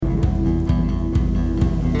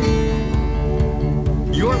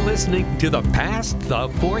listening to the Past the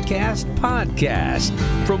Forecast podcast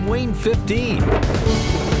from Wayne 15.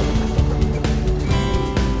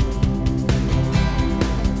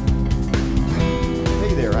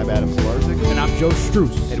 Hey there, I'm Adam Slarzik. And I'm Joe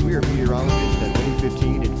Struess. And we are meteorologists at Wayne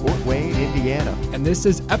 15 in Fort Wayne, Indiana. And this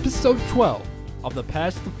is episode 12 of the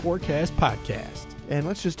Past the Forecast podcast. And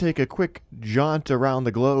let's just take a quick jaunt around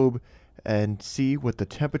the globe and see what the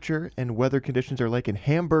temperature and weather conditions are like in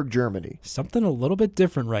Hamburg, Germany. Something a little bit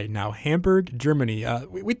different right now. Hamburg, Germany.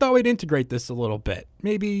 We thought we'd integrate this a little bit.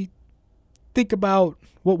 Maybe think about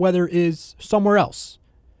what weather is somewhere else.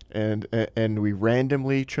 And we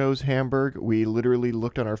randomly chose Hamburg. We literally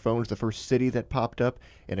looked on our phones. The first city that popped up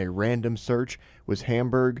in a random search was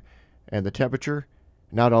Hamburg. And the temperature,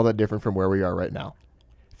 not all that different from where we are right now.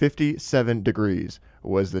 57 degrees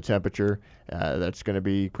was the temperature. That's going to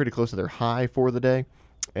be pretty close to their high for the day.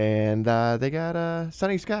 And they got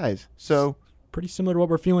sunny skies. So pretty similar to what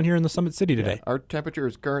we're feeling here in the Summit City today. Yeah, our temperature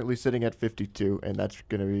is currently sitting at 52, and that's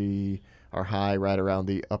going to be our high right around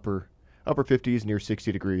the upper 50s, near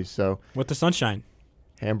 60 degrees. So with the sunshine.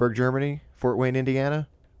 Hamburg, Germany, Fort Wayne, Indiana.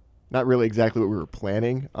 Not really exactly what we were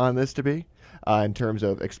planning on this to be. In terms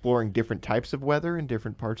of exploring different types of weather in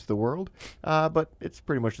different parts of the world, but it's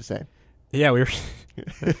pretty much the same. Yeah, we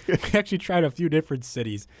actually tried a few different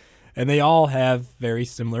cities, and they all have very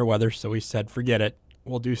similar weather, so we said, forget it.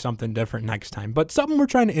 We'll do something different next time. But something we're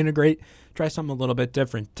trying to integrate, try something a little bit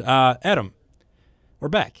different. Adam, we're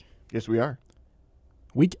back. Yes, we are.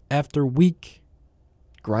 Week after week.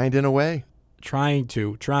 Grinding away. Trying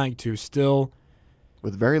to, still.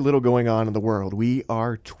 With very little going on in the world, we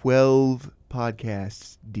are 12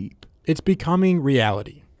 podcasts deep. It's becoming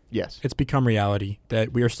reality. Yes. It's become reality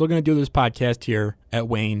that we are still going to do this podcast here at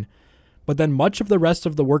Wayne, but then much of the rest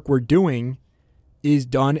of the work we're doing is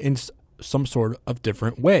done in some sort of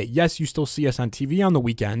different way. Yes, you still see us on TV on the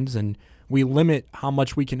weekends, and we limit how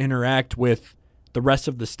much we can interact with the rest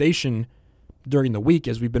of the station during the week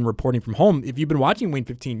as we've been reporting from home. If you've been watching Wayne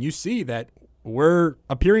 15, you see that we're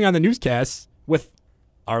appearing on the newscasts with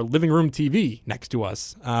our living room TV next to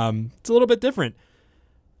us. It's a little bit different.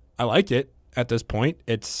 I like it at this point.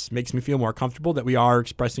 It makes me feel more comfortable that we are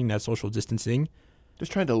expressing that social distancing.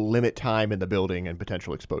 Just trying to limit time in the building and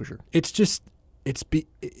potential exposure. It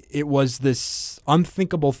was this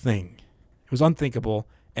unthinkable thing. It was unthinkable,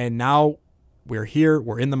 and now we're here.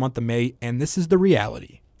 We're in the month of May, and this is the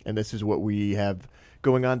reality. And this is what we have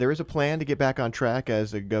going on. There is a plan to get back on track,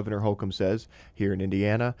 as Governor Holcomb says, here in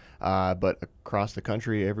Indiana. But across the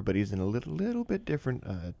country, everybody's in a little bit different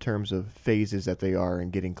terms of phases that they are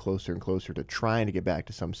and getting closer and closer to trying to get back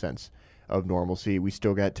to some sense of normalcy. We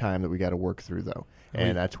still got time that we got to work through, though.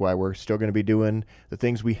 And that's why we're still going to be doing the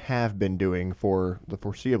things we have been doing for the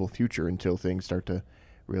foreseeable future until things start to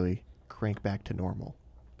really crank back to normal.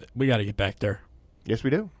 We got to get back there. Yes,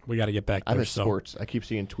 we do. We got to get back there. I miss sports. I keep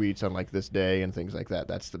seeing tweets on like this day and things like that.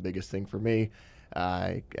 That's the biggest thing for me.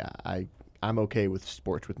 I'm okay with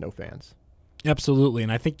sports with no fans. Absolutely,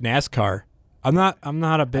 and I think NASCAR. I'm not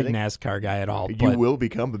a big NASCAR guy at all. You will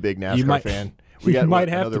become a big NASCAR fan. We got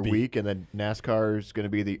another week, and then NASCAR is going to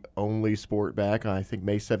be the only sport back on, I think,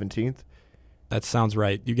 May 17th. That sounds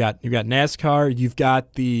right. You got NASCAR. You've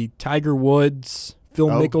got the Tiger Woods, Phil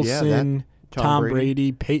Mickelson. Tom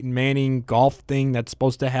Brady, Peyton Manning golf thing that's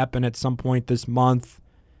supposed to happen at some point this month.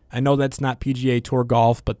 I know that's not PGA Tour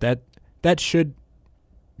golf, but that should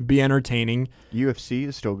be entertaining. UFC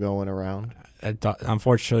is still going around.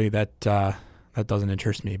 Unfortunately, that doesn't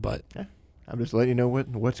interest me. But yeah, I'm just letting you know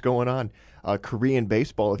what's going on. Korean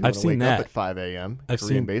baseball, if you want to wake up at 5 a.m.,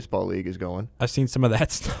 Korean Baseball League is going. I've seen some of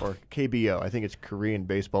that stuff. Or KBO. I think it's Korean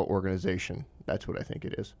Baseball Organization. That's what I think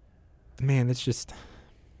it is. Man, it's just...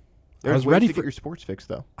 There's ways to get your sports fix,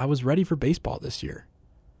 though. I was ready for baseball this year.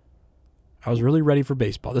 I was really ready for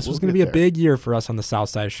baseball. This was going to be a big year for us on the south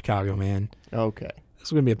side of Chicago, man. Okay. This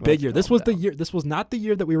was going to be a big year. This was the year. This was not the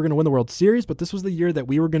year that we were going to win the World Series, but this was the year that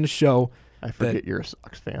we were going to show you're a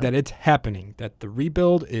Sox fan. That it's happening, that the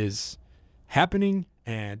rebuild is happening,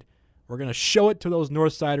 and we're going to show it to those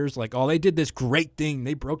Northsiders like, oh, they did this great thing.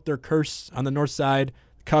 They broke their curse on the North Side.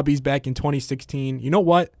 Cubbies back in 2016. You know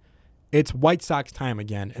what? It's White Sox time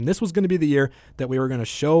again, and this was going to be the year that we were going to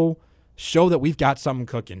show that we've got something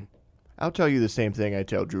cooking. I'll tell you the same thing I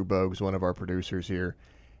tell Drew Bogues, one of our producers here,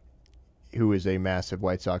 who is a massive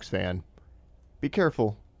White Sox fan. Be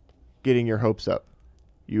careful getting your hopes up.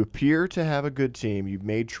 You appear to have a good team. You've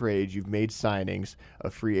made trades. You've made signings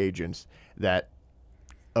of free agents that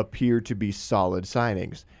appear to be solid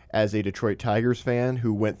signings. As a Detroit Tigers fan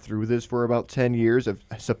who went through this for about 10 years of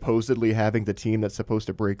supposedly having the team that's supposed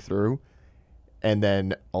to break through, and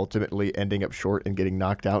then ultimately ending up short and getting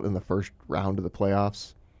knocked out in the first round of the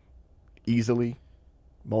playoffs easily,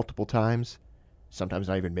 multiple times, sometimes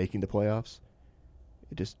not even making the playoffs.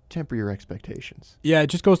 Just temper your expectations. Yeah, it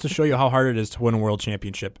just goes to show you how hard it is to win a world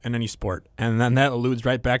championship in any sport. And then that alludes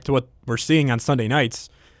right back to what we're seeing on Sunday nights,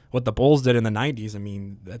 what the Bulls did in the 90s. I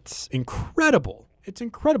mean, that's incredible. It's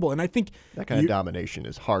incredible. And I think that kind of domination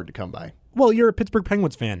is hard to come by. Well, you're a Pittsburgh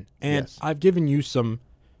Penguins fan, and yes. I've given you some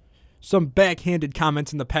backhanded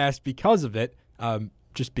comments in the past because of it,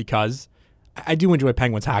 just because I do enjoy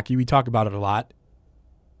Penguins hockey. We talk about it a lot.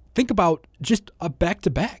 Think about just a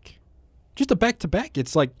back-to-back. Just a back-to-back.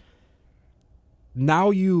 It's like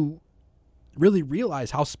now you really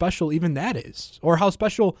realize how special even that is, or how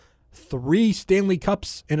special 3 Stanley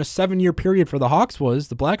Cups in a 7-year period for the Hawks was,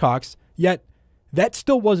 the Blackhawks, yet that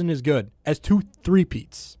still wasn't as good as 2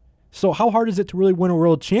 three-peats. So how hard is it to really win a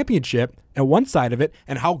world championship at one side of it,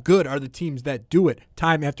 and how good are the teams that do it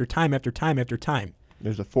time after time after time after time?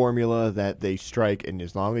 There's a formula that they strike, and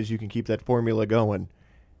as long as you can keep that formula going,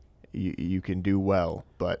 you can do well,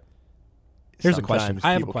 but here's a question.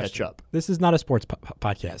 I have a question. Catch up. This is not a sports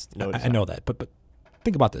podcast. No, I know that. But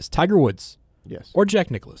think about this. Tiger Woods yes, or Jack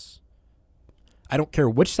Nicklaus. I don't care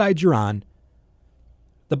which side you're on,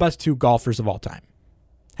 the best 2 golfers of all time.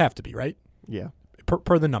 Have to be, right? Yeah.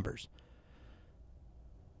 Per the numbers.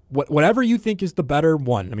 Whatever you think is the better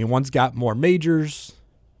one. I mean, one's got more majors.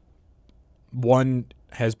 One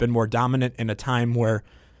has been more dominant in a time where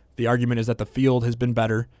the argument is that the field has been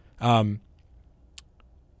better. How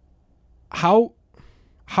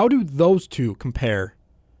do those 2 compare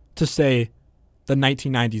to, say, the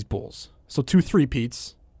 1990s Bulls? So 2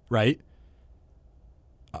 three-peats, right?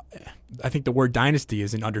 I think the word dynasty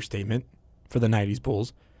is an understatement for the 90s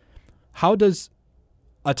Bulls. How does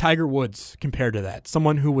a Tiger Woods compare to that?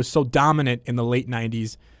 Someone who was so dominant in the late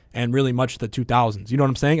 90s and really much the 2000s. You know what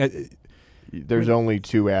I'm saying? There's only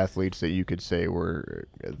 2 athletes that you could say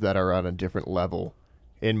that are on a different level,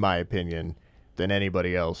 in my opinion, than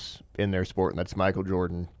anybody else in their sport, and that's Michael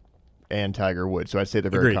Jordan and Tiger Woods. So I'd say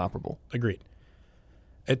they're very comparable. Agreed.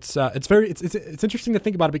 It's interesting to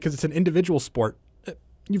think about it because it's an individual sport.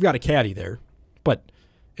 You've got a caddy there, but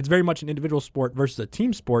it's very much an individual sport versus a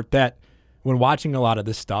team sport that, when watching a lot of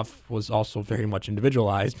this stuff, was also very much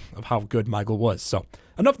individualized of how good Michael was. So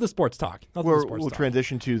enough of the sports talk. We'll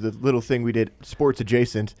transition to the little thing we did, sports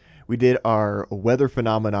adjacent. We did our weather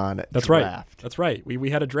phenomenon draft. That's right. We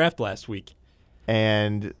had a draft last week.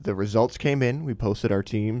 And the results came in. We posted our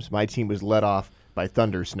teams. My team was led off by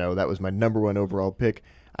Thunder Snow. That was my number 1 overall pick.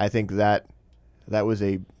 I think that was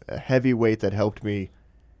a heavyweight that helped me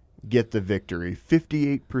get the victory.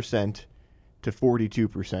 58% to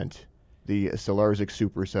 42%. The Solarzik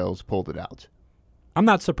Supercells pulled it out. I'm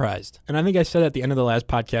not surprised. And I think I said at the end of the last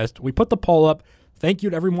podcast, we put the poll up. Thank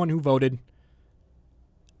you to everyone who voted.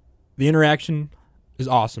 The interaction is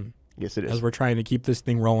awesome. Yes, it is. As we're trying to keep this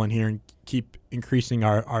thing rolling here and keep increasing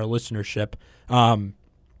our listenership.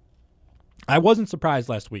 I wasn't surprised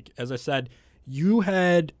last week. As I said, you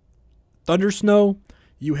had Thunder Snow,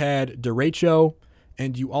 you had derecho,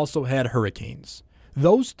 and you also had hurricanes.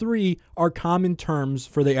 Those 3 are common terms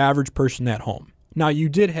for the average person at home. Now, you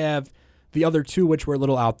did have the other 2, which were a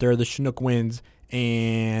little out there, the Chinook winds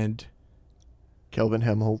and Kelvin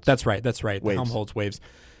Helmholtz. That's right. Waves. The Helmholtz waves.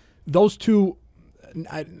 Those 2,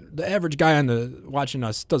 the average guy watching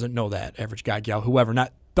us doesn't know that. Average guy, gal, whoever,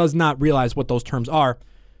 does not realize what those terms are.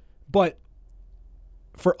 But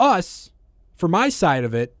for us, for my side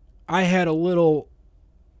of it, I had a little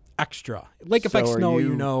extra. Lake effect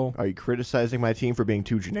snow, Are you criticizing my team for being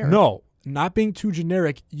too generic? No, not being too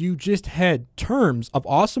generic. You just had terms of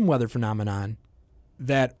awesome weather phenomenon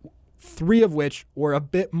that 3 of which were a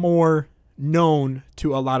bit more known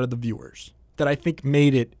to a lot of the viewers that I think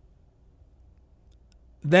made it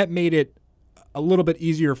a little bit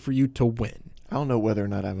easier for you to win. I don't know whether or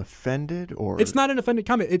not I'm offended or... It's not an offended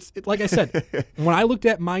comment. It's like I said, when I looked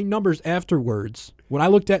at my numbers afterwards,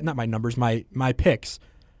 not my numbers, my picks,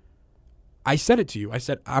 I said it to you. I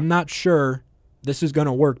said, I'm not sure this is going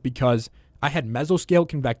to work because I had mesoscale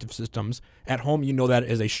convective systems. At home, you know that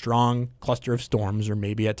is a strong cluster of storms or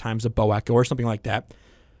maybe at times a bow echo or something like that.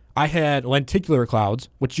 I had lenticular clouds,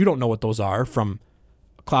 which you don't know what those are from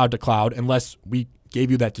cloud to cloud unless we gave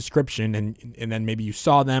you that description and then maybe you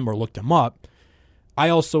saw them or looked them up. I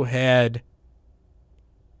also had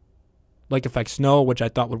lake effect snow, which I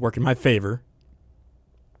thought would work in my favor.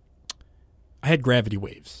 I had gravity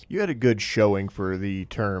waves. You had a good showing for the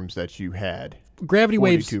terms that you had. Gravity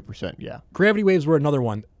waves. 42%, yeah. Gravity waves were another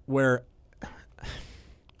one where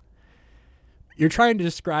you're trying to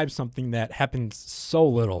describe something that happens so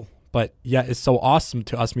little, but yet is so awesome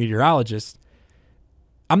to us meteorologists,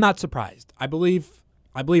 I'm not surprised. I believe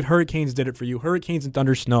hurricanes did it for you. Hurricanes and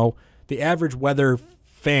thunder snow. The average weather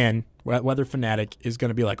fanatic is going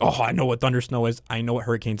to be like, oh, I know what thunder snow is. I know what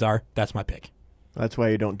hurricanes are. That's my pick. That's why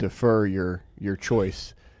you don't defer your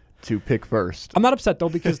choice to pick first. I'm not upset, though,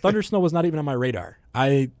 because thunder snow was not even on my radar.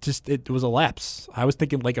 It was a lapse. I was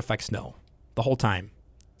thinking lake effect snow the whole time.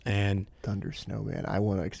 And Thunder snow, man. I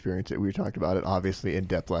want to experience it. We talked about it, obviously, in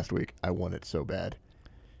depth last week. I want it so bad.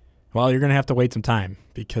 Well, you're going to have to wait some time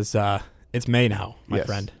because it's May now, my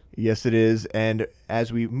friend. Yes, it is. And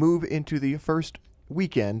as we move into the first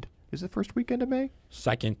weekend, is it first weekend of May?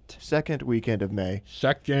 Second weekend of May.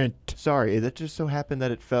 Sorry, that just so happened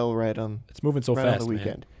that it fell right on. It's moving so right fast, on the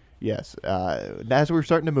weekend. Man. Yes. As we're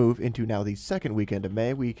starting to move into now the second weekend of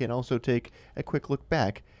May, we can also take a quick look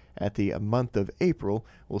back at the month of April.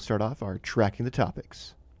 We'll start off our Tracking the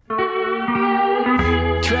Topics.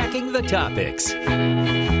 Tracking the Topics.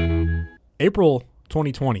 April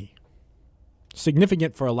 2020.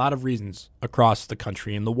 Significant for a lot of reasons across the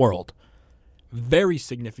country and the world. Very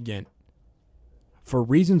significant for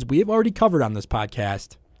reasons we have already covered on this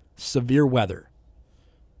podcast. Severe weather.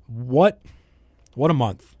 What a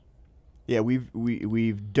month. Yeah,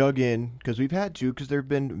 we've dug in because we've had to, because there have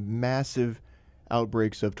been massive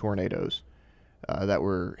outbreaks of tornadoes that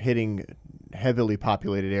were hitting heavily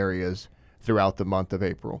populated areas throughout the month of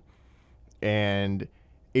April. And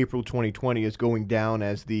April 2020 is going down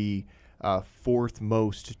as the fourth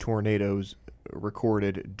most tornadoes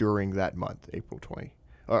recorded during that month, April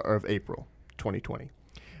 2020.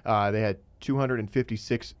 They had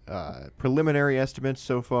 256 preliminary estimates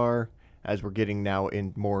so far. As we're getting now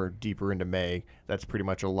in more deeper into May, that's pretty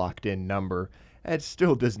much a locked-in number. It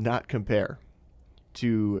still does not compare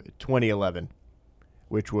to 2011,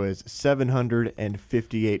 which was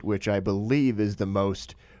 758, which I believe is the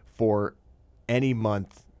most for any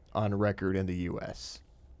month on record in the U.S.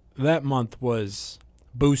 That month was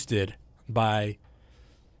boosted by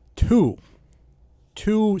two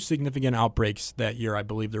significant outbreaks that year. I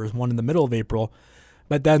believe there was one in the middle of April,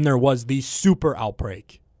 but then there was the super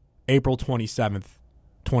outbreak, April 27th,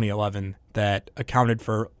 2011, that accounted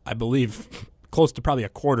for, I believe, close to probably a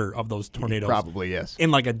quarter of those tornadoes. Probably, yes. In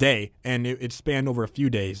like a day, and it spanned over a few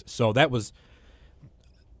days. So that was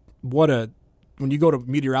when you go to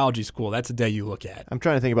meteorology school, that's a day you look at. I'm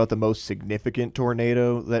trying to think about the most significant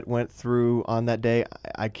tornado that went through on that day.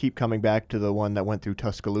 I keep coming back to the one that went through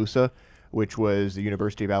Tuscaloosa, which was the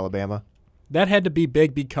University of Alabama. That had to be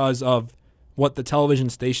big because of what the television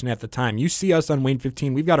station at the time. You see us on Wayne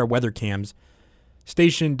 15. We've got our weather cams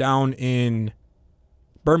stationed down in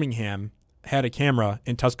Birmingham, had a camera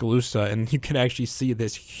in Tuscaloosa, and you could actually see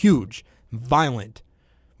this huge, violent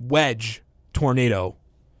wedge tornado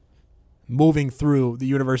moving through the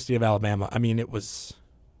University of Alabama. I mean, it was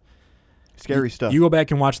scary stuff. You go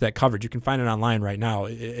back and watch that coverage. You can find it online right now.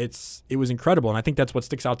 It was incredible, and I think that's what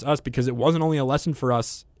sticks out to us because it wasn't only a lesson for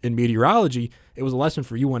us in meteorology, it was a lesson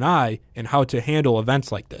for you and I in how to handle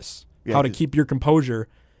events like this, how to keep your composure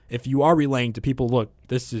if you are relaying to people, look,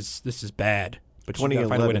 this is bad, but you got to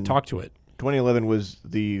find a way to talk to it. 2011 was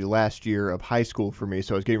the last year of high school for me,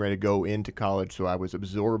 so I was getting ready to go into college, so I was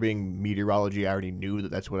absorbing meteorology. I already knew that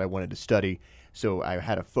that's what I wanted to study, so I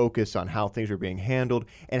had a focus on how things were being handled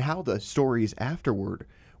and how the stories afterward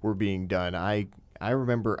were being done. I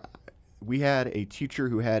remember we had a teacher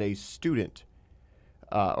who had a student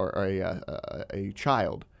or a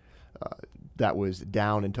child that was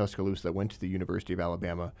down in Tuscaloosa that went to the University of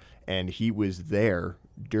Alabama, and he was there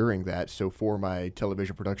during that. So for my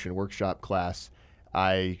television production workshop class,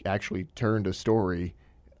 I actually turned a story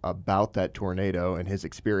about that tornado and his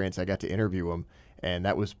experience. I got to interview him, and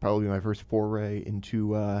that was probably my first foray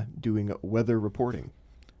into doing weather reporting.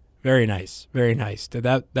 Very nice, very nice.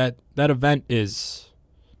 That event is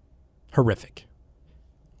horrific.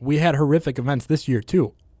 We had horrific events this year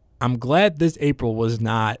too. I'm glad this April was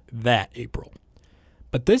not that April,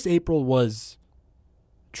 but this April was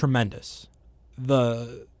tremendous.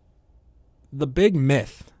 The big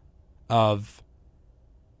myth of,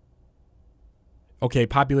 okay,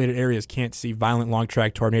 populated areas can't see violent long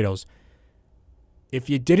track tornadoes. If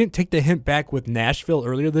you didn't take the hint back with Nashville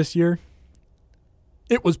earlier this year,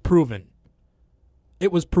 it was proven.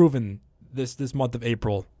 It was proven this month of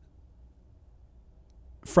April.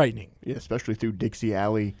 Frightening. Yeah, especially through Dixie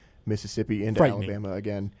Alley, Mississippi into Alabama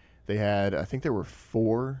again. They had, I think there were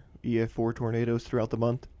 4 EF4 tornadoes throughout the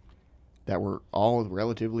month that were all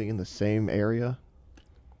relatively in the same area.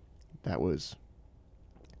 That was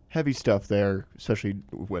heavy stuff there, especially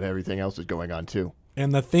with everything else is going on too.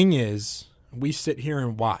 And the thing is, we sit here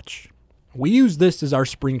and watch. We use this as our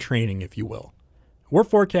spring training, if you will. We're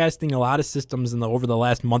forecasting a lot of systems over the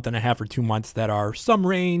last month and a half or 2 months that are some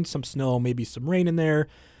rain, some snow, maybe some rain in there,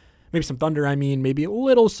 maybe some thunder, maybe a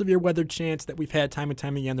little severe weather chance that we've had time and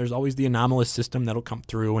time again. There's always the anomalous system that'll come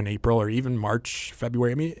through in April or even March,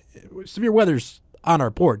 February. Severe weather's on our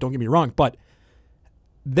board, don't get me wrong, but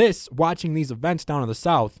watching these events down in the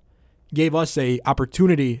south gave us a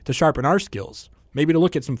opportunity to sharpen our skills, maybe to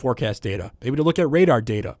look at some forecast data, maybe to look at radar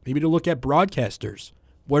data, maybe to look at broadcasters.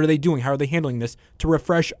 What are they doing? How are they handling this? To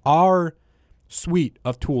refresh our suite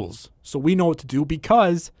of tools so we know what to do,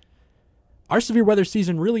 because our severe weather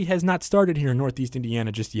season really has not started here in Northeast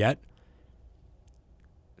Indiana just yet.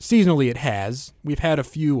 Seasonally it has. We've had a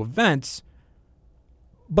few events,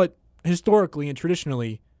 but historically and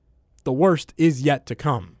traditionally, the worst is yet to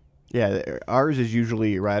come. Yeah, ours is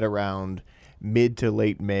usually right around mid to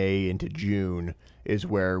late May into June is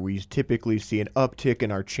where we typically see an uptick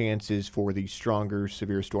in our chances for the stronger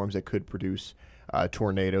severe storms that could produce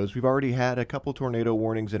tornadoes. We've already had a couple tornado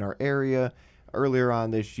warnings in our area earlier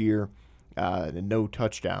on this year. No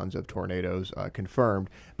touchdowns of tornadoes confirmed,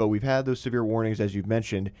 but we've had those severe warnings, as you've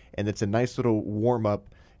mentioned, and it's a nice little warm-up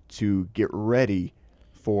to get ready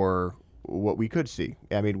for what we could see.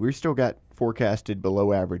 We've still got forecasted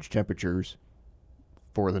below average temperatures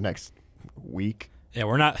for the next week. Yeah,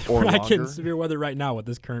 we're not getting severe weather right now with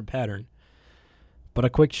this current pattern. But a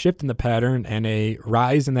quick shift in the pattern and a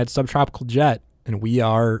rise in that subtropical jet, and we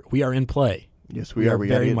are in play. Yes, we are. We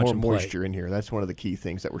very got much more in play. Moisture in here. That's one of the key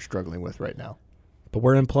things that we're struggling with right now. But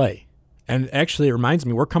we're in play. And actually, it reminds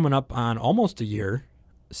me, we're coming up on almost a year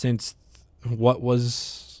since what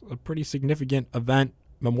was a pretty significant event,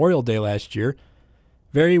 Memorial Day last year.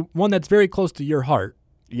 One that's very close to your heart.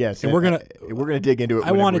 Yes, and we're gonna dig into it.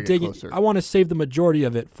 I want to dig. Closer. I want to save the majority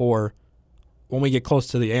of it for when we get close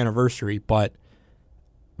to the anniversary. But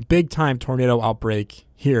big time tornado outbreak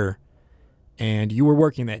here, and you were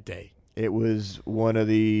working that day. It was one of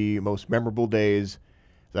the most memorable days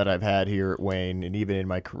that I've had here at Wayne, and even in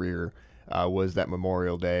my career, was that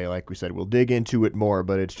Memorial Day. Like we said, we'll dig into it more,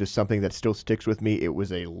 but it's just something that still sticks with me. It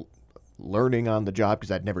was a learning on the job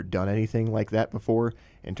because I'd never done anything like that before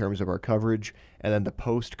in terms of our coverage, and then the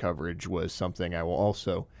post coverage was something I will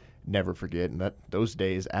also never forget, and that those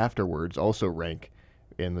days afterwards also rank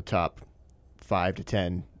in the top 5 to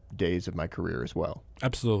 10 days of my career as well.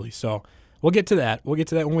 Absolutely. So we'll get to that. We'll get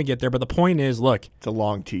to that when we get there. But the point is, look, it's a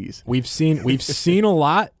long tease. We've seen a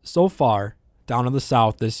lot so far down in the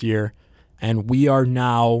south this year, and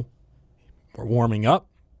we're warming up.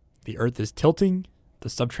 The earth is tilting. The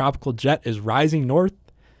subtropical jet is rising north,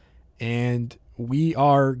 and we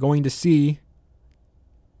are going to see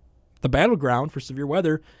the battleground for severe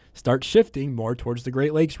weather start shifting more towards the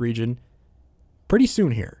Great Lakes region pretty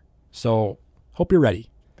soon here. So hope you're ready.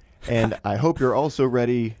 And I hope you're also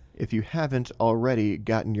ready if you haven't already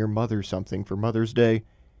gotten your mother something for Mother's Day.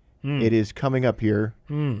 It is coming up here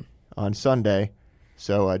on Sunday.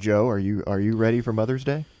 So, Joe, are you ready for Mother's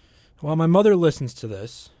Day? Well, my mother listens to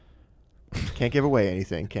this. Can't give away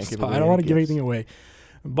anything. I don't want to give anything away.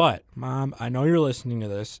 But, Mom, I know you're listening to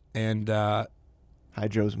this. And hi,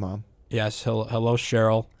 Joe's mom. Yes, hello,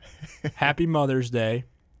 Cheryl. Happy Mother's Day.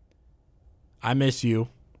 I miss you.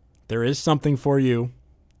 There is something for you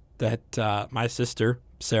that my sister,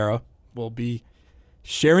 Sarah, will be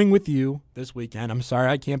sharing with you this weekend. I'm sorry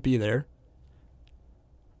I can't be there.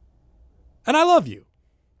 And I love you.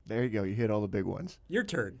 There you go. You hit all the big ones. Your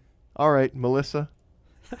turn. All right, Melissa,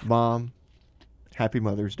 Mom, happy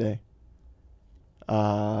Mother's Day.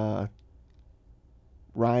 Ryan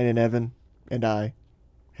and Evan and I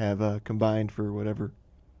have combined for whatever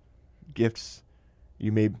gifts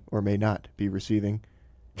you may or may not be receiving.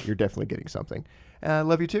 You're definitely getting something. I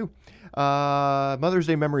love you too. Mother's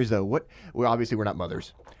Day memories, though. Well, obviously we're not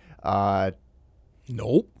mothers.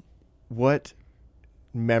 Nope. What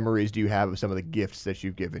memories do you have of some of the gifts that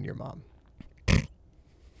you've given your mom?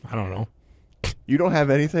 I don't know. You don't have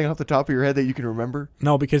anything off the top of your head that you can remember?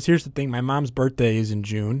 No, because here's the thing. My mom's birthday is in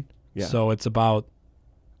June. Yeah. So it's about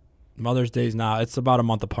Mother's Day's now. It's about a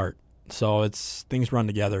month apart. So things run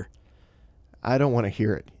together. I don't want to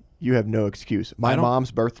hear it. You have no excuse. My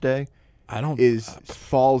mom's birthday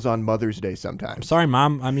falls on Mother's Day sometimes. I'm sorry,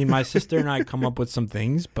 Mom. I mean, my sister and I come up with some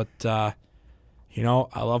things, but I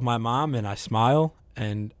love my mom and I smile,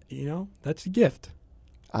 and that's a gift.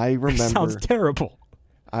 I remember. Sounds terrible.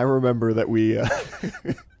 I remember that we.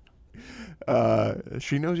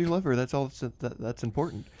 She knows you love her. That's all. That's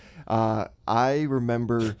important. I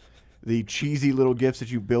remember the cheesy little gifts that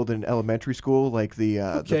you build in elementary school, like the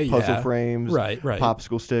puzzle frames, right,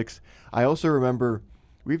 popsicle sticks. I also remember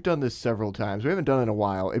We've done this several times. We haven't done it in a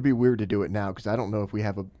while. It'd be weird to do it now because I don't know if we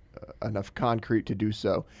have enough concrete to do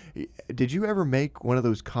so. Did you ever make one of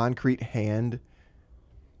those concrete hand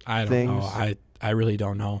I don't things know. I really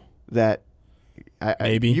don't know. that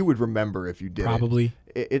Maybe. you would remember if you did Probably.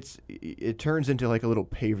 It turns into like a little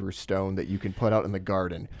paver stone that you can put out in the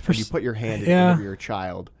garden. For And you s- put your hand in yeah. whenever you're a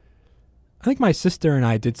child. I think my sister and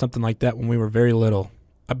I did something like that when we were very little.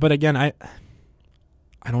 But again, I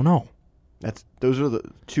don't know. Those are the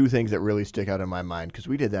two things that really stick out in my mind because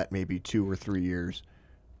we did that maybe 2 or 3 years.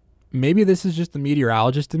 Maybe this is just the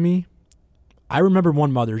meteorologist in me. I remember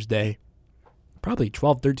one Mother's Day, probably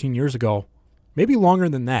 12, 13 years ago. Maybe longer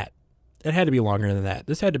than that. It had to be longer than that.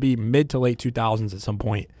 This had to be mid to late 2000s at some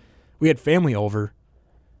point. We had family over.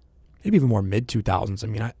 Maybe even more mid 2000s. I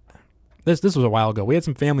mean, this was a while ago. We had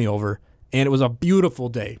some family over, and it was a beautiful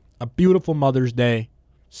day. A beautiful Mother's Day.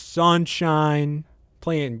 Sunshine,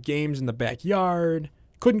 playing games in the backyard.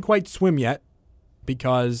 Couldn't quite swim yet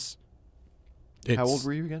because How old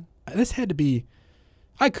were you again? this had to be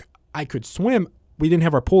I could swim. We didn't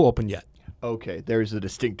have our pool open yet. Okay, there's a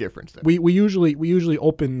distinct difference there. We usually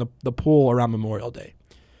open the pool around Memorial Day.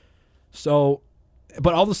 So,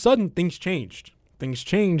 but all of a sudden things changed. Things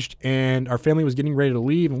changed, and our family was getting ready to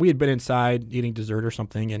leave, and we had been inside eating dessert or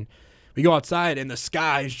something, and we go outside, and the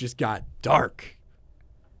skies just got dark,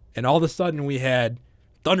 and all of a sudden we had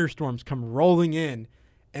thunderstorms come rolling in,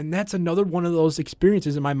 and that's another one of those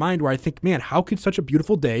experiences in my mind where I think, man, how could such a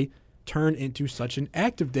beautiful day turn into such an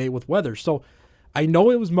active day with weather? So I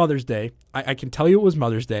know it was Mother's Day. I can tell you it was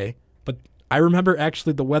Mother's Day, but I remember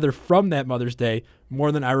actually the weather from that Mother's Day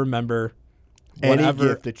more than I remember Any whatever.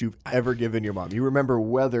 gift that you've ever given your mom. You remember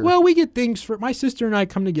weather. Well, we get things for my sister and I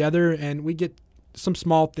come together and we get some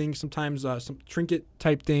small things, sometimes some trinket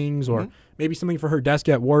type things, or maybe something for her desk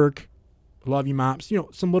at work. Love you, moms. You know,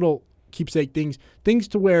 some little keepsake things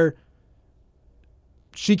to where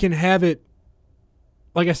she can have it,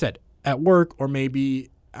 like I said, at work or maybe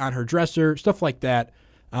on her dresser, stuff like that.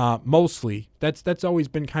 Mostly, that's always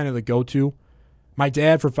been kind of the go-to. My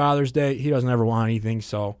dad for Father's Day, he doesn't ever want anything,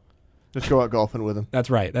 so Let's go out golfing with him. that's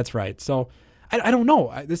right. So I don't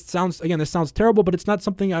know. This sounds terrible, but it's not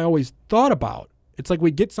something I always thought about. It's like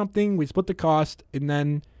we get something, we split the cost, and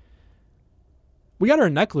then we got her a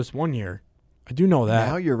necklace one year. I do know that.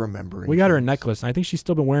 Now you're remembering. We got her a things. necklace, and I think she's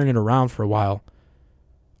still been wearing it around for a while.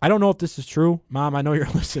 I don't know if this is true. Mom, I know you're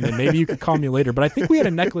listening. Maybe you could call me later, but I think we had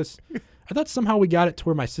a necklace. I thought somehow we got it to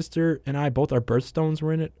where my sister and I, both our birthstones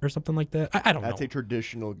were in it or something like that. I don't know. That's a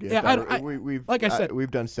traditional gift. Yeah, like I said,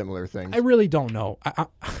 we've done similar things. I really don't know.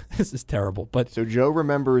 This is terrible, but So Joe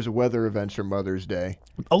remembers weather events for Mother's Day,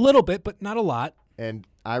 a little bit, but not a lot. and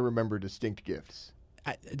I remember distinct gifts.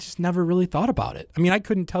 I just never really thought about it. I mean, I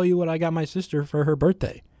couldn't tell you what I got my sister for her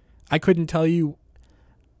birthday. I couldn't tell you.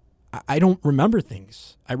 I don't remember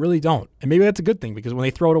things. I really don't. And maybe that's a good thing because when they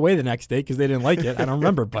throw it away the next day because they didn't like it, I don't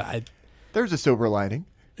remember. But There's a silver lining.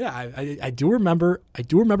 I do remember. I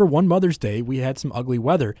do remember one Mother's Day we had some ugly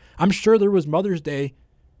weather. I'm sure there was Mother's Day.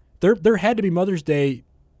 There had to be Mother's Day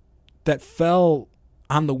that fell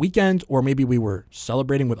on the weekend, or maybe we were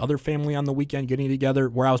celebrating with other family on the weekend, getting together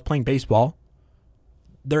where I was playing baseball.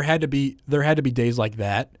 There had to be days like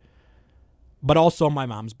that. But also my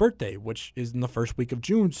mom's birthday, which is in the first week of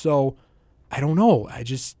June. So I don't know.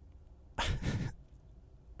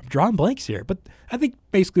 I'm drawing blanks here. But I think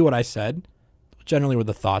basically what I said generally were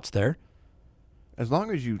the thoughts there. As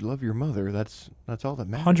long as you love your mother, that's all that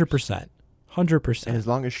matters. 100%. 100%. And as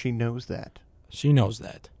long as she knows that. She knows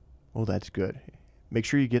that. Well, that's good. Make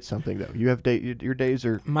sure you get something though. You have your days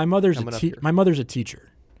are. My mother's coming up here. my mother's a teacher.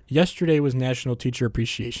 Yesterday was National Teacher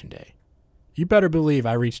Appreciation Day. You better believe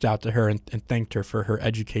I reached out to her and thanked her for her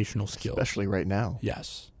educational skills. Especially right now.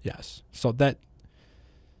 Yes. So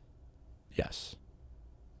yes.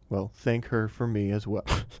 Well, thank her for me as well.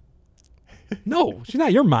 No, she's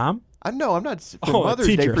not your mom. I'm not for Oh, a Mother's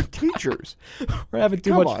Day teacher. for teachers. We're having too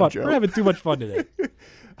Come much on, fun. Joe. We're having too much fun today.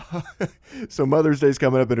 So Mother's Day's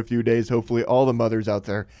coming up in a few days. Hopefully all the mothers out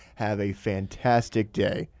there have a fantastic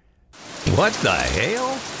day. What the hell?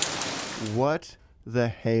 What the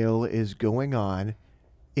hell is going on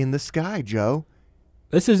in the sky, Joe?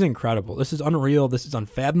 This is incredible. This is unreal. This is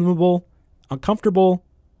unfathomable, uncomfortable,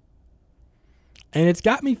 and it's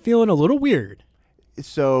got me feeling a little weird.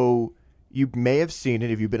 So you may have seen it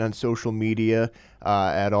if you've been on social media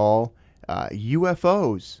at all.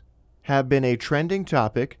 UFOs have been a trending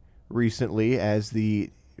topic recently as the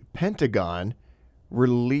Pentagon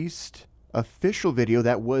released official video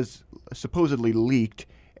that was supposedly leaked,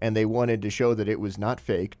 and they wanted to show that it was not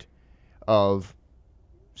faked, of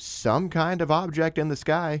some kind of object in the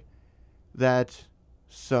sky that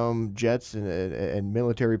some jets and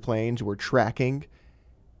military planes were tracking,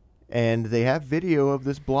 and they have video of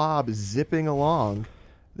this blob zipping along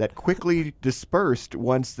that quickly dispersed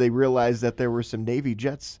once they realized that there were some Navy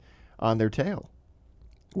jets on their tail.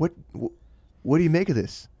 What do you make of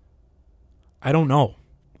this? I don't know.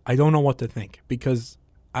 I don't know what to think because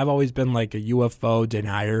I've always been like a UFO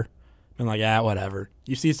denier. Been like, whatever.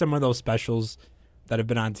 You see some of those specials that have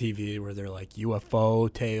been on TV where they're like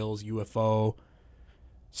UFO tales, UFO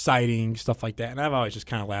sighting, stuff like that. And I've always just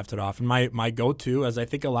kind of laughed it off. And my go-to, as I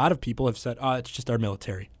think a lot of people have said, it's just our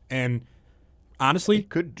military. And honestly, it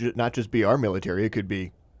could not just be our military. It could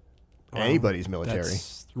be anybody's military.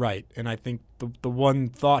 That's right. And I think the one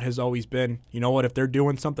thought has always been, you know what, if they're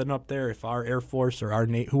doing something up there, if our Air Force or our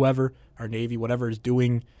whoever, our Navy, whatever is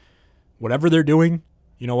doing, whatever they're doing,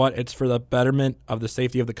 you know what, it's for the betterment of the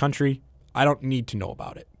safety of the country. I don't need to know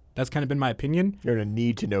about it. That's kind of been my opinion. You're on a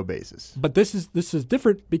need-to-know basis. But this is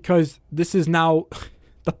different because this is now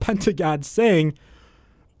the Pentagon saying,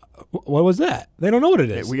 what was that? They don't know what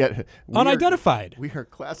it is. Unidentified. We are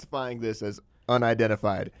classifying this as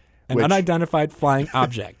unidentified. An unidentified flying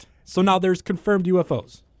object. So now there's confirmed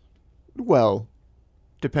UFOs. Well,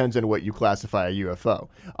 depends on what you classify a UFO.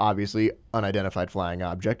 Obviously, unidentified flying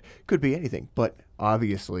object could be anything. But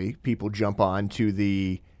obviously, people jump on to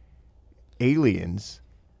the aliens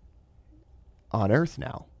on Earth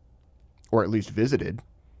now. Or at least visited.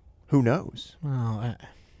 Who knows? Well,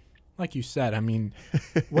 like you said, I mean,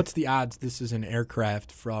 what's the odds this is an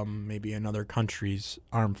aircraft from maybe another country's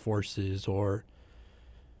armed forces or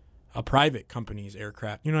a private company's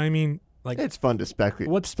aircraft? You know what I mean? Like, it's fun to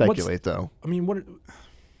speculate, though. I mean,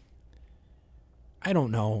 I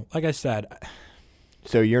don't know. Like I said.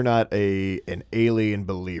 So you're not an alien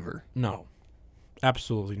believer? No,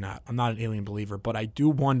 absolutely not. I'm not an alien believer, but I do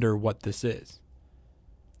wonder what this is.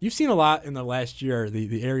 You've seen a lot in the last year,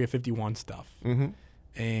 the Area 51 stuff. Mm-hmm.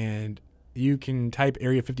 And you can type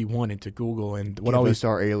Area 51 into Google, and Give us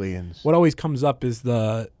our aliens. What always comes up is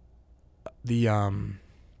the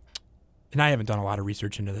and I haven't done a lot of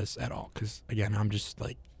research into this at all because again I'm just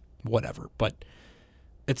like whatever. But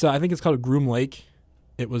it's I think it's called Groom Lake.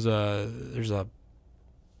 It was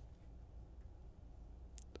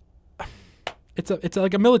it's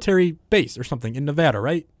like a military base or something in Nevada,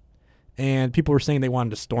 right? And people were saying they wanted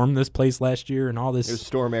to storm this place last year and all this. It was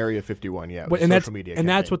Storm Area 51, yeah. And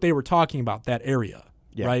that's what they were talking about, that area,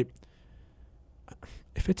 right?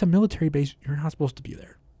 If it's a military base, you're not supposed to be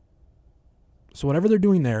there. So whatever they're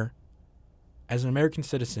doing there, as an American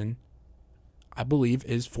citizen, I believe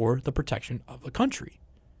is for the protection of the country.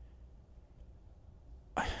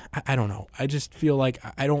 I don't know. I just feel like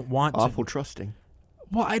I don't want awful trusting.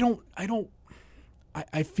 Well,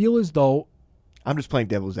 I feel as though I'm just playing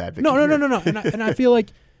devil's advocate. No. And I feel like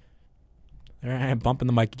I'm bumping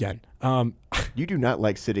the mic again. You do not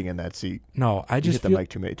like sitting in that seat. No, I just hit the mic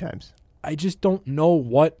too many times. I just don't know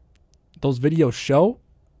what those videos show.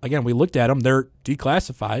 Again, we looked at them. They're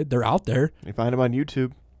declassified. They're out there. You find them on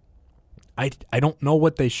YouTube. I don't know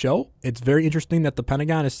what they show. It's very interesting that the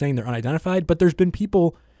Pentagon is saying they're unidentified, but there's been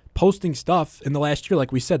people posting stuff in the last year,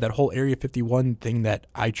 like we said, that whole Area 51 thing that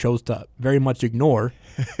I chose to very much ignore,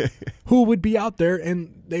 who would be out there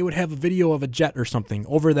and they would have a video of a jet or something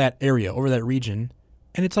over that area, over that region.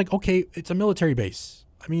 And it's like, okay, it's a military base.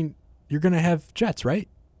 I mean, you're going to have jets, right?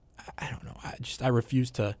 I don't know. I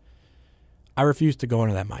refuse to go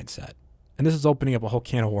into that mindset. And this is opening up a whole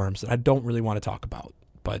can of worms that I don't really want to talk about.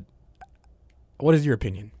 But what is your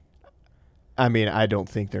opinion? I mean, I don't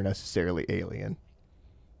think they're necessarily alien.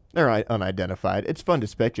 They're unidentified. It's fun to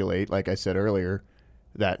speculate, like I said earlier,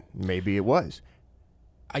 that maybe it was.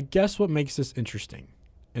 I guess what makes this interesting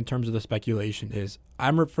in terms of the speculation is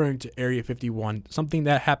I'm referring to Area 51, something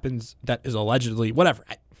that happens that is allegedly, whatever.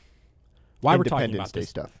 Why we're talking about this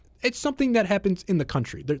stuff. It's something that happens in the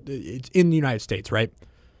country. It's in the United States, right?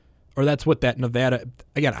 Or that's what that Nevada,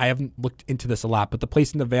 again, I haven't looked into this a lot, but the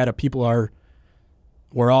place in Nevada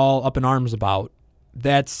we're all up in arms about,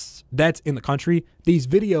 that's in the country. These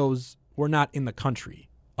videos were not in the country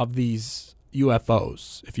of these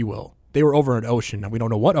UFOs, if you will. They were over an ocean. Now, we don't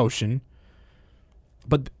know what ocean,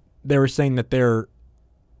 but they were saying that they're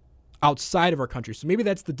outside of our country. So maybe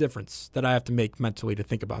that's the difference that I have to make mentally to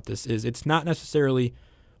think about this, is it's not necessarily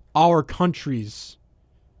our country's,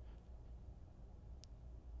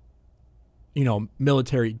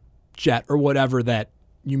 military jet or whatever that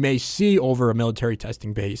you may see over a military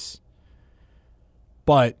testing base.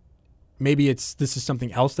 But maybe this is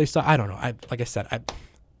something else they saw. I don't know. Like I said,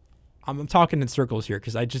 I'm talking in circles here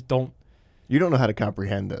because I just don't. You don't know how to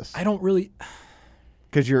comprehend this. I don't really.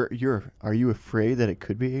 Because are you afraid that it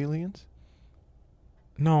could be aliens?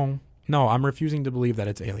 No, I'm refusing to believe that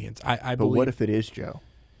it's aliens. I But believe. what if it is Joe?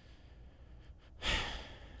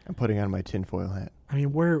 I'm putting on my tinfoil hat. I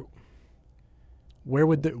mean, where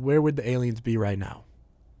would the aliens be right now?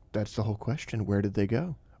 That's the whole question. Where did they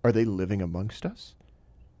go? Are they living amongst us?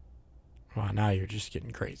 Well, now you're just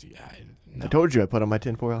getting crazy. No. I told you I put on my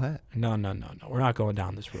tinfoil hat. No. We're not going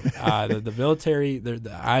down this road. The military.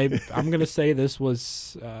 I'm going to say this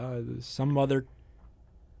was some other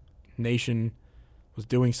nation was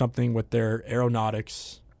doing something with their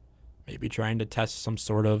aeronautics, maybe trying to test some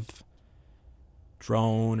sort of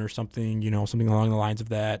drone or something, something along the lines of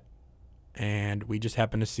that, and we just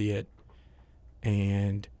happened to see it,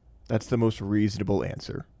 and That's the most reasonable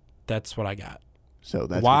answer. that's what I got. So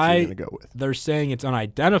that's Why what you're going to go with. they're saying it's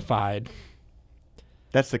unidentified.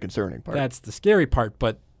 That's the concerning part. That's the scary part,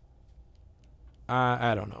 but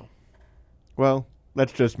I don't know. Well,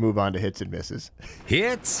 let's just move on to hits and misses.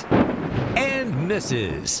 Hits and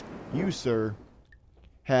misses. You, sir,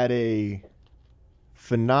 had a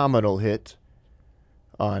phenomenal hit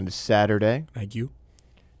on Saturday. Thank you.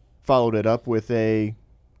 Followed it up with a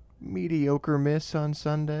mediocre miss on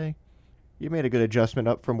Sunday. You made a good adjustment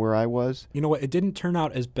up from where I was. You know what? It didn't turn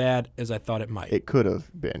out as bad as I thought it might. It could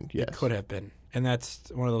have been, yes. It could have been. And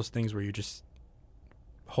that's one of those things where you're just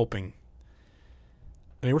hoping.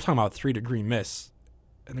 I mean, we're talking about a 3-degree miss.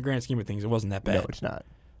 In the grand scheme of things, it wasn't that bad. No, it's not.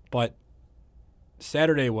 But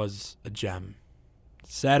Saturday was a gem.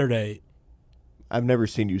 Saturday, I've never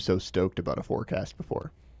seen you so stoked about a forecast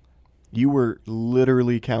before. You were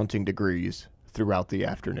literally counting degrees throughout the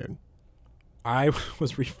afternoon. I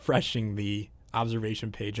was refreshing the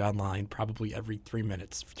observation page online probably every 3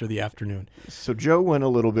 minutes through the afternoon. So Joe went a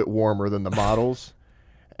little bit warmer than the models,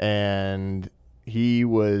 and he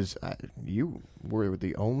was. You were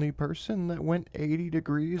the only person that went 80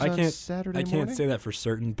 degrees on Saturday morning? I can't say that for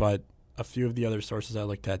certain, but a few of the other sources I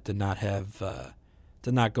looked at did not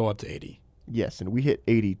go up to 80. Yes, and we hit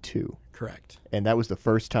 82. Correct. And that was the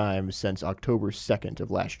first time since October 2nd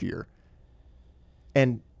of last year.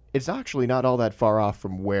 And it's actually not all that far off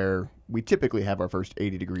from where we typically have our first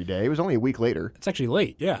 80-degree day. It was only a week later. It's actually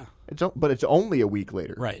late, yeah. But it's only a week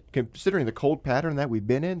later. Right. Considering the cold pattern that we've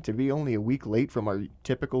been in, to be only a week late from our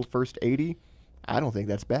typical first 80, I don't think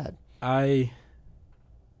that's bad. I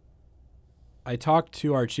talked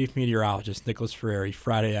to our chief meteorologist, Nicholas Ferrari,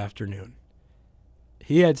 Friday afternoon.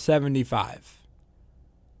 He had 75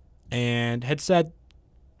 and had said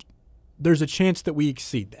there's a chance that we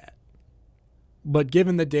exceed that. But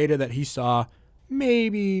given the data that he saw,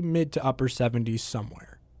 maybe mid to upper 70s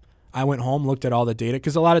somewhere. I went home, looked at all the data,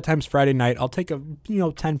 because a lot of times Friday night, I'll take a 10,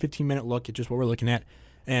 15-minute look at just what we're looking at,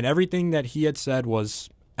 and everything that he had said was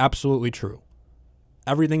absolutely true.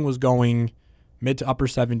 Everything was going mid to upper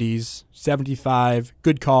 70s, 75,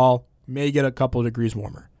 good call, may get a couple of degrees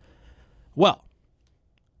warmer. Well,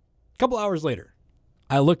 a couple hours later,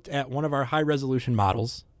 I looked at one of our high-resolution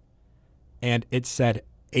models, and it said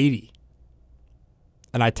 80.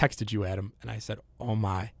 And I texted you, Adam, and I said, oh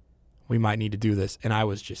my, we might need to do this. And I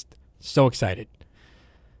was just so excited.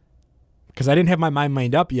 Because I didn't have my mind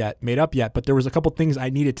made up yet, but there was a couple things I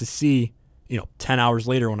needed to see, 10 hours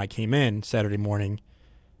later when I came in Saturday morning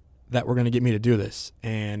that were going to get me to do this.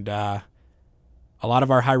 And a lot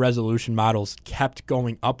of our high-resolution models kept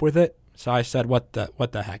going up with it. So I said, what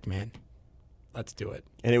the heck, man? Let's do it.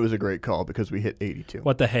 And it was a great call because we hit 82.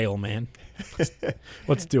 What the hail, man?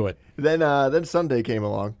 Let's do it. Then Sunday came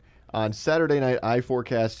along. On Saturday night, I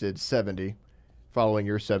forecasted 70, following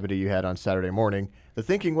your 70 you had on Saturday morning. The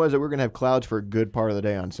thinking was that we were going to have clouds for a good part of the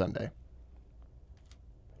day on Sunday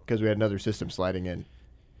because we had another system sliding in.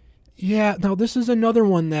 Yeah, now this is another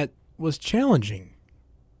one that was challenging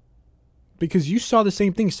because you saw the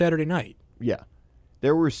same thing Saturday night. Yeah.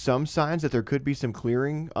 There were some signs that there could be some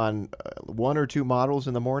clearing on one or two models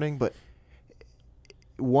in the morning, but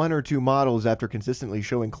one or two models after consistently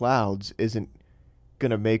showing clouds isn't going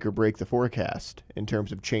to make or break the forecast in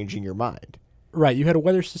terms of changing your mind. Right. You had a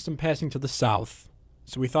weather system passing to the south,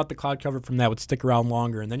 so we thought the cloud cover from that would stick around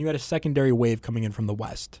longer, and then you had a secondary wave coming in from the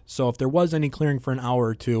west. So if there was any clearing for an hour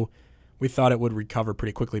or two, we thought it would recover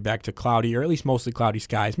pretty quickly back to cloudy, or at least mostly cloudy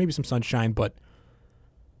skies, maybe some sunshine, but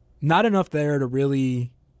not enough there to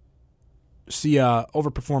really see a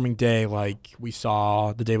overperforming day like we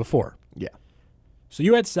saw the day before. Yeah. So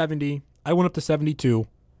you had 70. I went up to 72.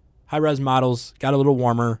 High-res models got a little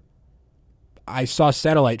warmer. I saw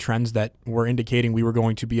satellite trends that were indicating we were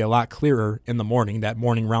going to be a lot clearer in the morning. That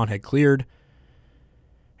morning round had cleared.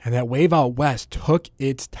 And that wave out west took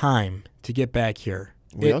its time to get back here.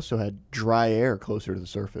 We also had dry air closer to the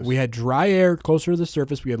surface. We had dry air closer to the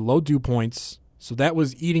surface. We had low dew points. So that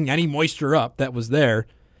was eating any moisture up that was there.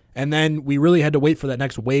 And then we really had to wait for that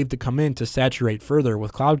next wave to come in to saturate further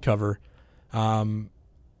with cloud cover.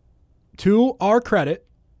 To our credit,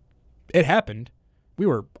 it happened. We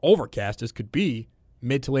were overcast as could be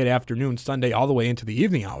mid to late afternoon, Sunday, all the way into the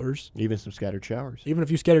evening hours. Even some scattered showers. Even a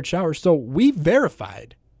few scattered showers. So we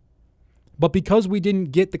verified. But because we didn't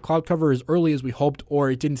get the cloud cover as early as we hoped, or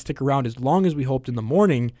it didn't stick around as long as we hoped in the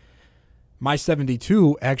morning, my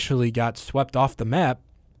 72 actually got swept off the map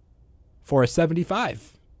for a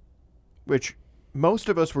 75. Which most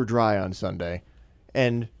of us were dry on Sunday,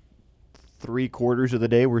 and 3/4 of the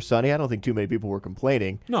day were sunny. I don't think too many people were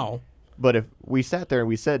complaining. No. But if we sat there and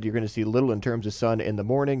we said you're going to see little in terms of sun in the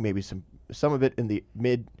morning, maybe some of it in the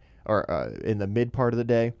mid part of the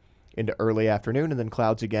day into early afternoon, and then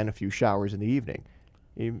clouds again, a few showers in the evening.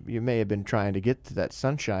 You may have been trying to get to that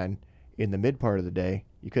sunshine in the mid part of the day.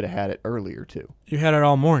 You could have had it earlier too. You had it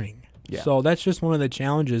all morning. Yeah. So that's just one of the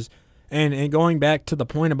challenges. And going back to the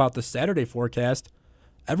point about the Saturday forecast,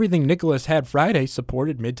 everything Nicholas had Friday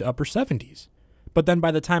supported mid to upper 70s. But then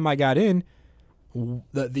by the time I got in,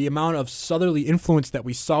 the amount of southerly influence that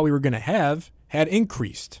we saw we were going to have had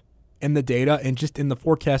increased in the data and just in the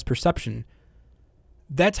forecast perception.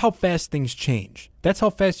 That's how fast things change. That's how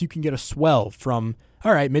fast you can get a swell from,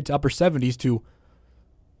 all right, mid to upper 70s to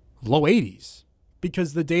low 80s,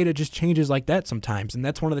 because the data just changes like that sometimes. And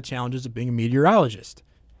that's one of the challenges of being a meteorologist.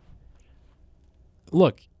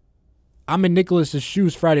 Look, I'm in Nicholas's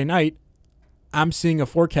shoes Friday night. I'm seeing a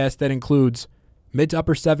forecast that includes mid to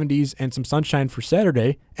upper 70s and some sunshine for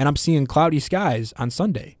Saturday, and I'm seeing cloudy skies on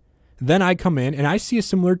Sunday. Then I come in and I see a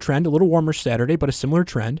similar trend, a little warmer Saturday, but a similar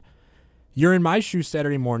trend. You're in my shoes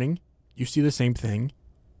Saturday morning. You see the same thing.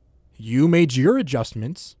 You made your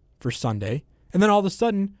adjustments for Sunday, and then all of a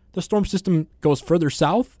sudden, the storm system goes further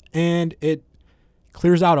south, and it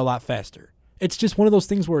clears out a lot faster. It's just one of those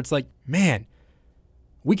things where it's like, man,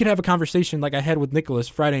 we could have a conversation like I had with Nicholas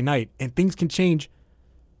Friday night, and things can change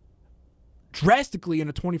drastically in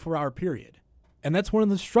a 24-hour period. And that's one of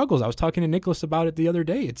the struggles. I was talking to Nicholas about it the other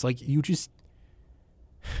day. It's like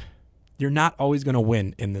you're not always going to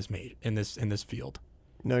win in this field.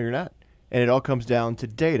 No, you're not. And it all comes down to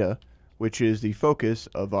data, which is the focus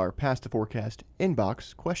of our Past the Forecast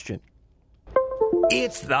inbox question.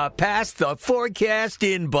 It's the Past the Forecast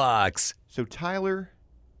inbox. So Tyler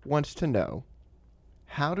wants to know,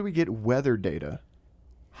 how do we get weather data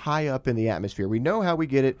high up in the atmosphere? We know how we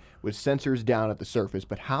get it with sensors down at the surface,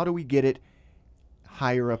 but how do we get it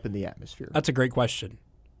higher up in the atmosphere? That's a great question.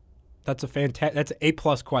 That's an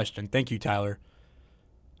A+ question. Thank you, Tyler.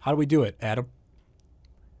 How do we do it, Adam?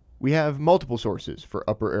 We have multiple sources for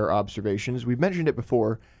upper air observations. We've mentioned it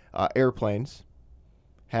before. Airplanes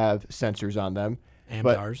have sensors on them.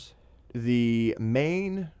 AMDARs. But the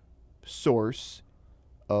main source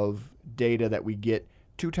of data that we get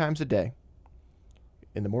 2 times a day,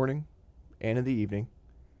 in the morning and in the evening,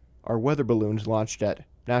 are weather balloons launched at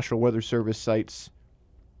National Weather Service sites.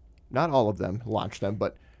 Not all of them launch them,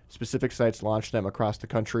 but specific sites launch them across the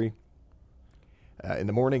country in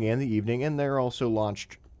the morning and the evening, and they're also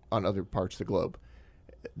launched on other parts of the globe.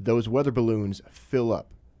 Those weather balloons fill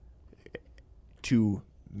up to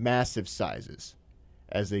massive sizes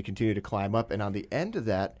as they continue to climb up, and on the end of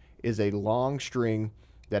that is a long string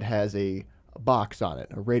that has a box on it,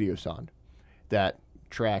 a radiosonde, that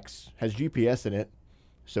has GPS in it,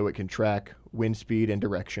 so it can track wind speed and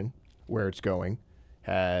direction, where it's going,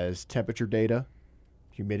 has temperature data,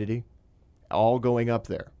 humidity, all going up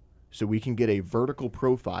there. So we can get a vertical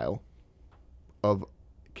profile of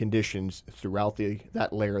conditions throughout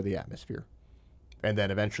that layer of the atmosphere. And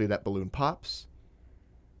then eventually that balloon pops.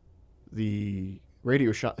 The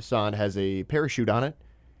radiosonde has a parachute on it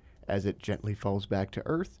as it gently falls back to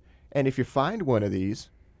Earth. And if you find one of these,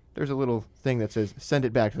 there's a little thing that says, send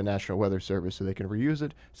it back to the National Weather Service so they can reuse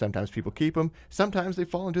it. Sometimes people keep them. Sometimes they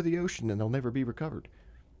fall into the ocean and they'll never be recovered.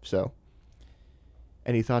 So,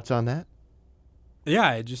 any thoughts on that?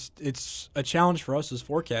 Yeah, it's a challenge for us as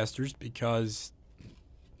forecasters because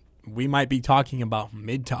we might be talking about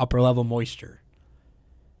mid to upper level moisture.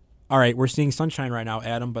 All right, we're seeing sunshine right now,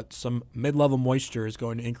 Adam, but some mid-level moisture is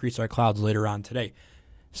going to increase our clouds later on today.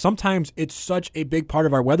 Sometimes it's such a big part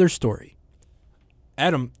of our weather story.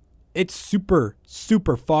 Adam, it's super,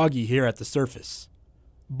 super foggy here at the surface,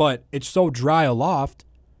 but it's so dry aloft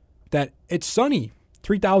that it's sunny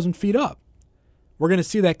 3,000 feet up. We're going to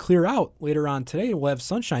see that clear out later on today. We'll have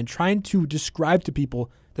sunshine. Trying to describe to people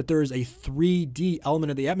that there is a 3D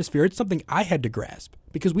element of the atmosphere. It's something I had to grasp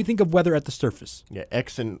because we think of weather at the surface. Yeah,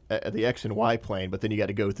 the X and Y plane, but then you got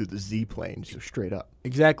to go through the Z plane, so straight up.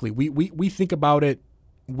 Exactly. We think about it.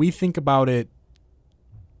 We think about it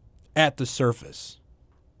at the surface.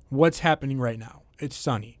 What's happening right now? It's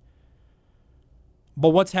sunny. But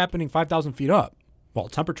what's happening 5,000 feet up? Well,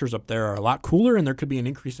 temperatures up there are a lot cooler, and there could be an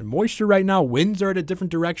increase in moisture right now. Winds are at a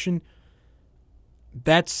different direction.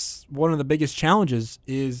 That's one of the biggest challenges,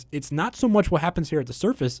 is it's not so much what happens here at the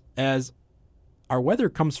surface as our weather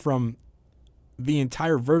comes from the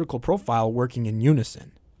entire vertical profile working in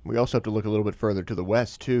unison. We also have to look a little bit further to the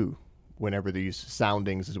west, too, whenever these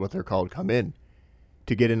soundings, is what they're called, come in,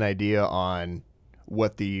 to get an idea on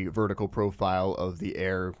what the vertical profile of the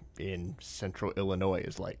air in central Illinois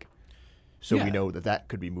is like. So we know that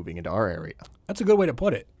could be moving into our area. That's a good way to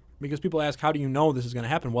put it, because people ask, how do you know this is going to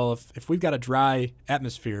happen? Well, if we've got a dry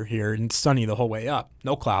atmosphere here and it's sunny the whole way up,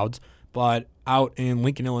 no clouds, but out in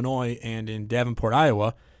Lincoln, Illinois and in Davenport,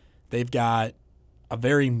 Iowa, they've got a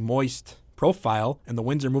very moist profile and the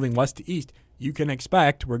winds are moving west to east, you can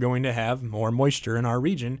expect we're going to have more moisture in our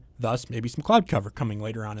region, thus maybe some cloud cover coming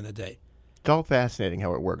later on in the day. It's all fascinating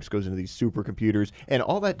how it works. It goes into these supercomputers, and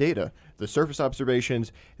all that data, the surface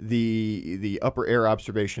observations, the upper air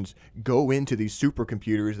observations, go into these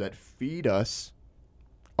supercomputers that feed us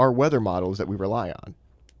our weather models that we rely on.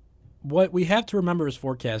 What we have to remember as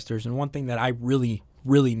forecasters, and one thing that I really,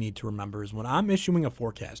 really need to remember, is when I'm issuing a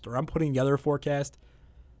forecast or I'm putting together a forecast,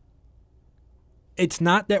 it's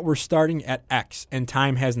not that we're starting at X and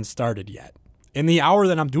time hasn't started yet. In the hour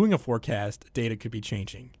that I'm doing a forecast, data could be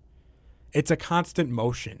changing. It's a constant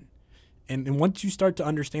motion. And once you start to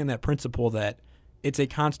understand that principle, that it's a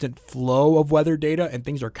constant flow of weather data and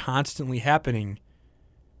things are constantly happening,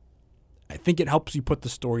 I think it helps you put the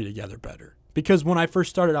story together better. Because when I first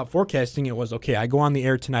started out forecasting, it was, okay, I go on the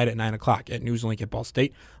air tonight at 9 o'clock at NewsLink at Ball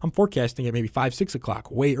State. I'm forecasting at maybe 5, 6 o'clock,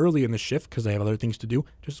 way early in the shift because I have other things to do,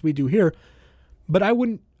 just as we do here. But I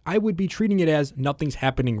would be treating it as nothing's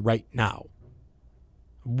happening right now.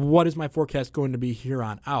 What is my forecast going to be here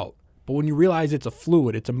on out? But when you realize it's a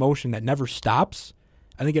fluid, it's a motion that never stops,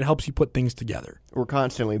 I think it helps you put things together. We're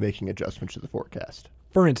constantly making adjustments to the forecast.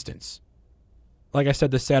 For instance, like I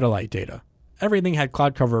said, the satellite data. Everything had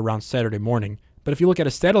cloud cover around Saturday morning. But if you look at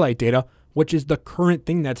a satellite data, which is the current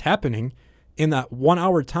thing that's happening, in that 1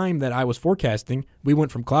 hour time that I was forecasting, we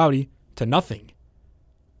went from cloudy to nothing.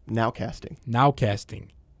 Nowcasting.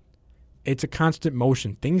 It's a constant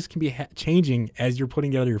motion. Things can be changing as you're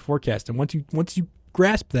putting together your forecast. And once you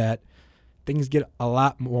grasp that, things get a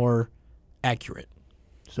lot more accurate.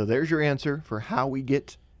 So there's your answer for how we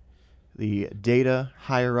get the data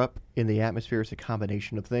higher up in the atmosphere. It's a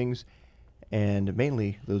combination of things, and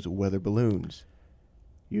mainly those weather balloons.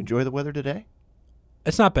 You enjoy the weather today?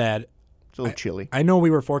 It's not bad. It's a little chilly. I know we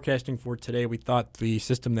were forecasting for today. We thought the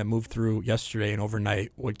system that moved through yesterday and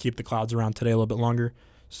overnight would keep the clouds around today a little bit longer.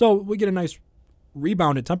 So we get a nice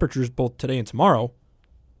rebound in temperatures both today and tomorrow.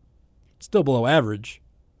 Still below average.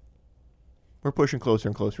 We're pushing closer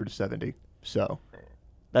and closer to 70. So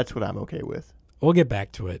that's what I'm okay with. We'll get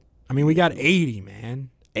back to it. I mean, we got 80,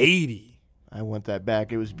 man. 80. I want that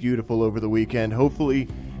back. It was beautiful over the weekend. Hopefully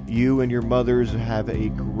you and your mothers have a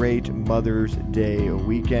great Mother's Day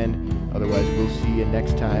weekend. Otherwise, we'll see you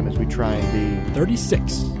next time as we try and be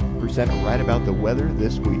 36% right about the weather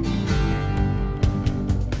this week.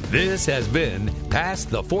 This has been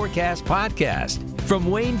Past the Forecast Podcast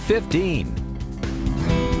from Wayne 15.